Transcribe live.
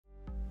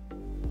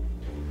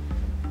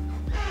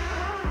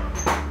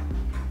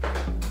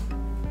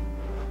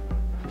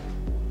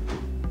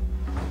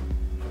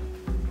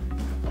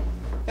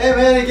Hey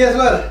Manny, guess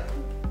what?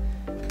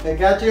 I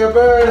got you a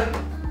bird.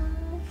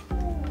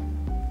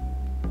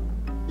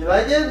 You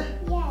like it?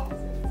 Yes,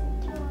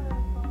 it's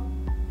adorable.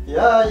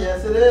 Yeah,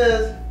 yes it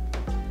is.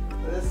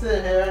 Let it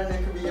sit here and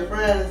it could be your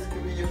friend. This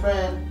could be your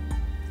friend.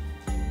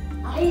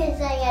 Are you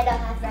saying I don't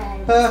have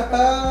friends?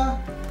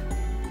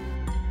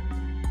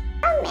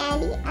 I'm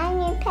Maddie. I'm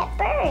your pet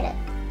bird.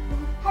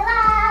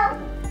 Hello.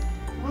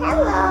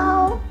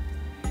 Hello.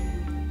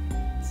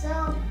 So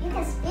you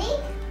can speak?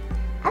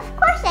 Of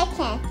course I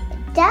can.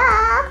 Duh. I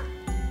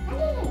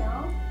didn't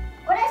know.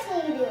 What else can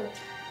you do?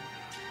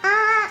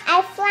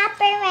 I flap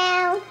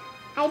around.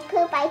 I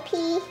poop. I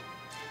pee.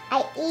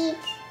 I eat.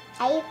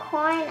 I eat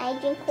corn. I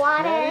drink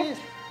water. Manny?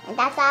 And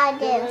that's all I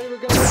do. Manny, we're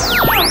gonna...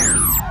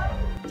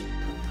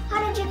 How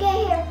did you get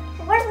here?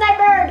 Where's my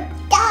bird?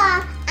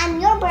 Duh.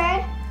 I'm your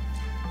bird.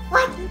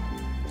 What?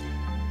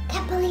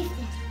 Can't believe this.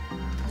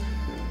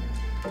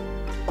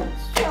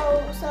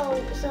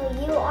 So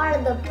you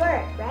are the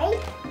bird, right?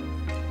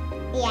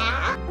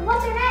 Yeah.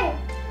 What's your name?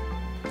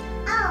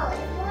 Oh, if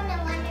you want to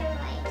know my name is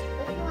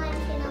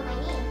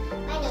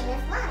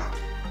Lana.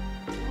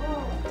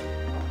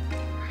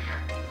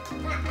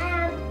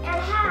 And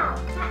how?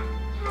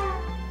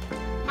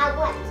 How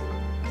what?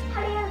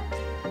 How do you?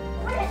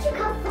 Where did you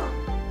come from?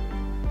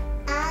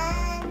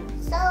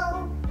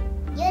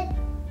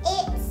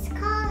 It's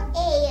called a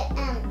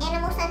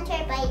animal center,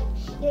 but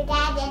your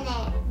dad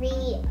didn't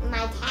read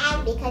my tag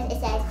because it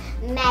says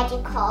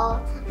magical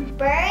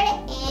bird,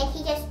 and he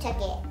just took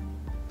it.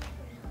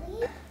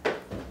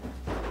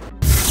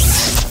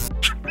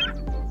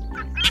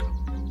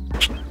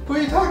 Who are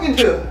you talking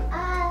to?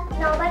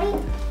 Nobody.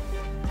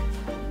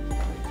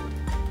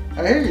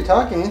 I hear you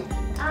talking.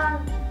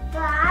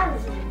 But I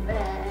was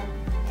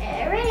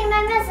reading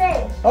my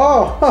message.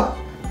 Oh,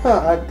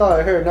 I thought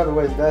I heard another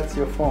voice. That's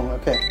your phone.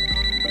 Okay.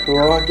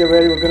 Cool. Get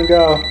ready. We're gonna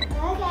go.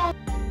 Okay.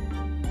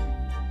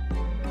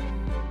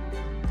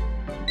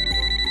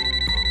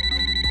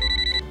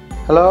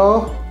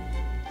 Hello?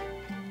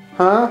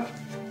 Huh?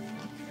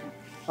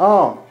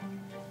 Oh.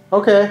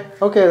 Okay.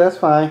 Okay, that's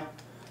fine.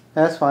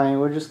 That's fine.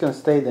 We're just gonna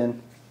stay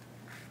then.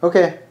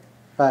 Okay.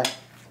 Bye.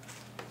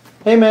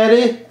 Hey,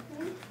 Maddie.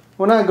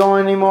 We're not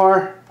going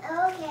anymore.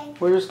 Okay.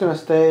 We're just gonna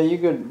stay. You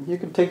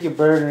could take your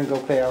bird and go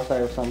play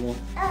outside or something.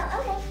 Oh,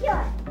 okay,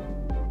 sure.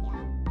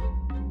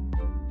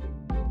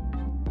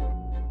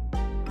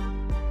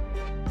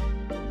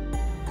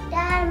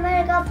 Dad, I'm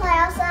gonna go play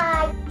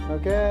outside.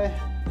 Okay.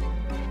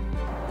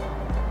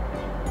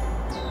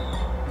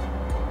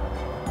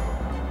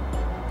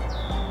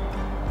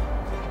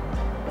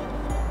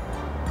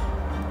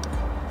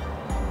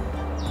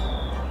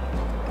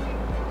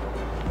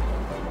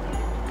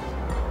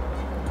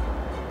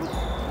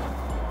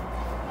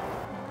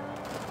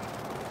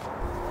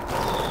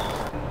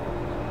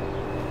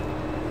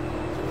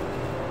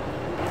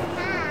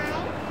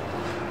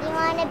 You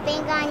want to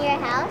bang on your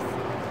house?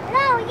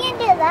 No, we can't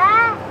do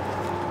that.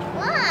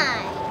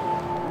 Why?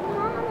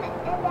 Mom and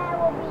Dad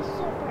will be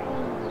super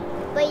angry.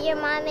 But your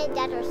mom and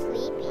dad are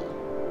sleeping.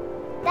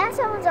 That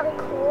sounds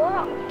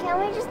uncool. Can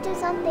we just do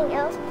something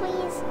else,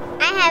 please?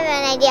 I have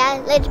an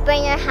idea. Let's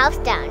burn your house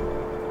down.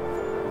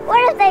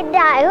 What if they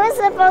die? Who's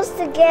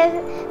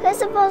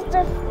supposed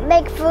to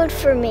make food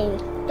for me?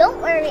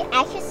 Don't worry,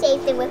 I should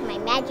save them with my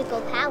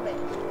magical power.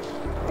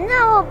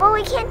 No, but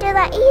we can't do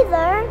that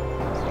either.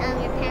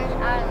 Your parents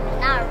are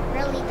not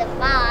really the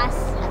boss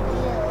of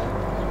you.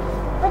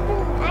 But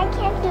then I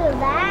can't do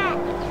that.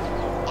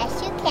 Yes,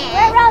 you Where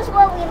can. else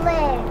will we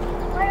live?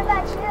 What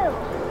about you?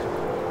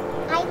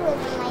 I live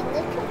in my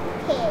little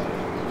pig.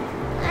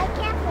 I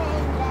can't play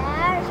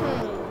there.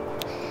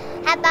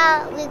 How about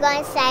we go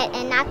inside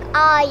and knock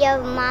all your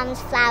mom's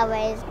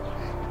flowers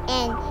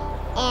and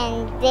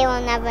they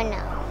will never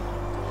know.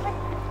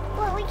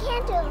 But we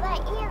can't do that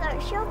either.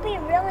 She'll be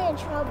really in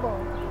trouble.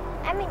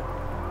 I mean,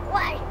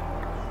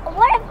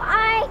 what if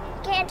I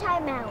can't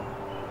time out?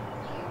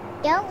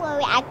 Don't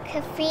worry, I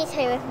could freeze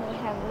her with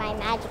my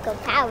magical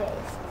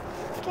powers.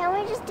 Can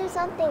we just do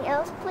something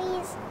else,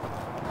 please?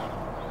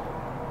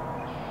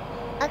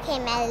 Okay,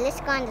 Maddie,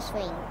 let's go on the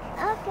swing.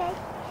 Okay.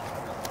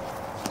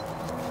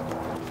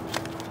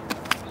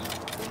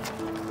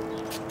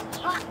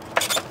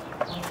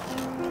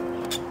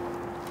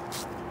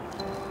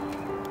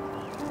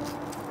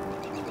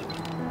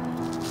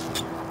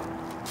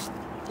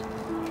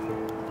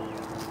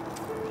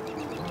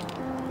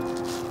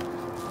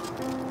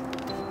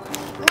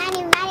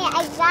 Maddie,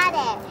 I got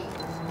it.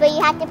 But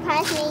you have to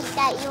promise me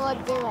that you will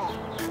do it.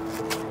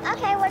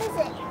 Okay, what is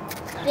it?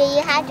 But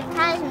you have to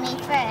promise me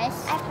first.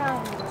 I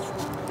promise.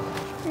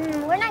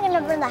 We're not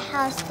gonna burn the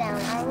house down,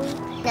 are we?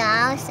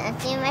 No,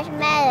 something much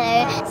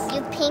better.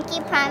 You pinky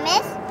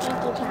promise?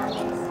 Pinky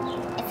promise.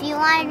 If you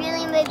want to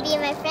really be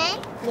my friend,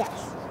 Yes.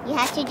 you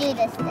have to do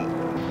this then.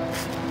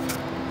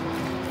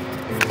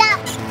 Stop!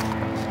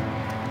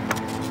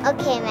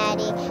 Okay,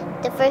 Maddie.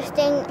 The first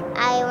thing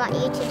I want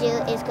you to do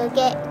is go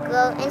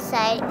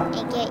inside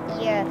and get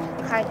your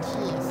car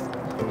keys.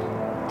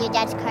 Your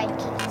dad's car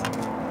keys.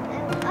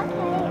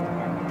 Okay.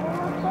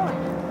 What for?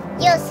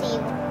 You'll see.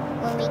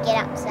 when we get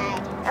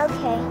outside.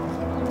 Okay.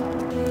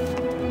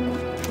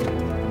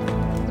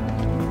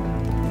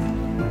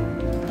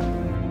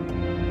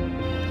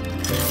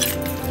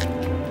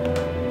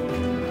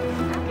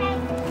 Okay,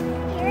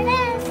 here it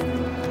is.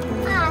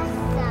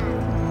 Awesome.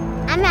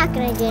 I'm not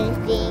gonna do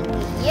anything.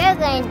 You're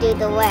gonna do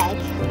the work.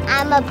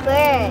 I'm a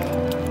bird.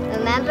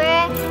 Remember?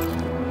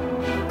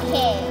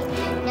 Okay,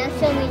 now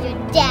show me your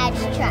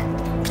dad's truck.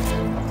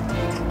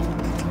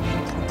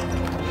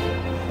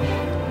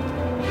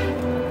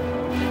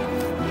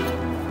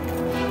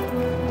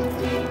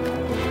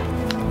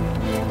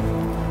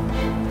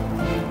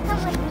 Come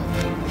with me.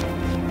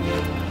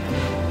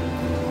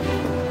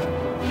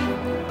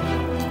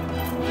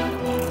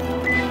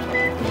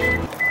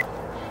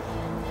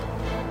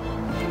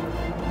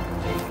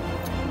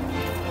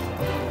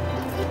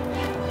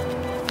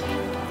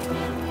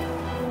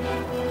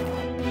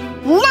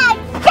 Now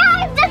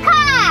drive the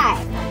car!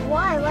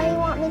 Why? Why do you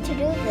want me to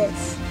do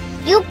this?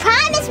 You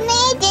promised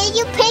me, did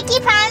you pinky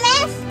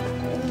promise?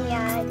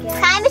 Yeah, I guess.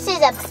 Promise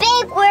is a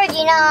big word,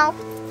 you know.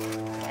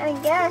 I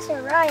guess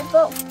you're right,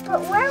 but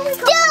where are we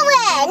Do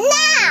going? it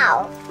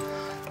now!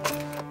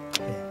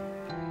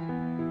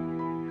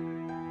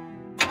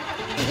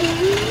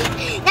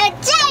 Now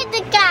drive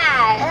the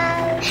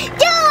car!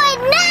 Do it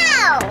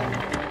now!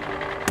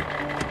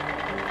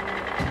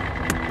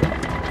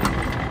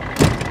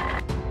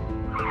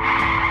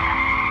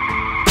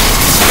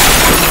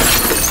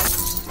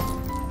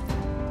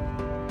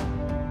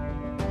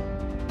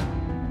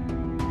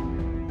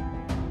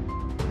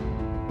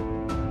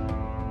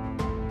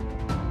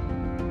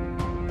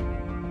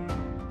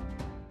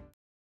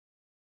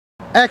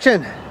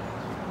 Action!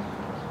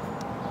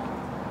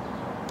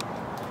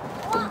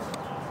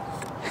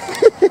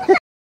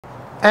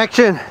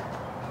 Action!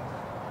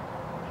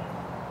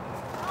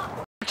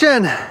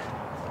 Action!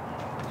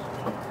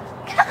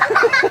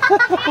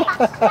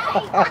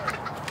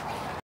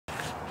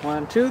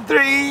 1, 2,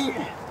 3.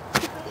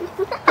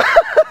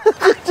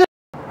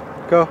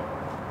 Go.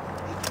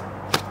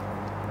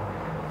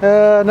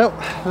 Nope.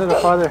 A little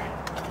farther.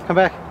 Come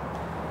back.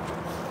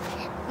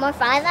 More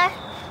farther?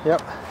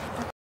 Yep.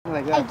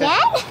 Like that.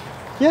 Again?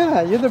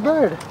 Yeah, you're the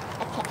bird.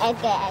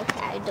 Okay,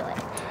 I'll do it.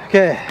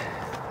 Okay.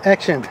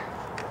 Action.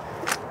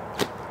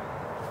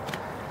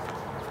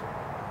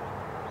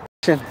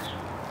 Action.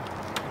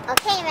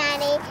 Okay,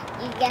 Maddie,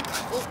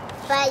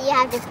 but you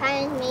have to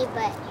promise me,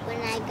 but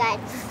when I got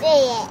to say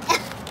it.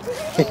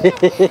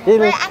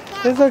 But I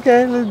can't. It's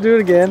okay. Let's do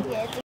it again.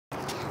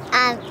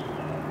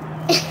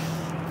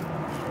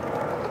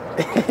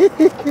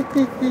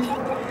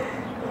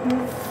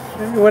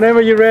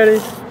 Whenever you're ready.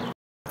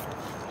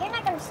 You're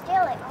not gonna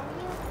steal it, are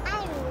you?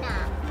 I'm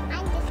not.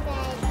 I'm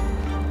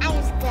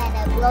just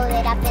gonna blow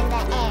it up in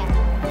the air.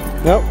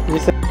 Nope. You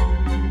said.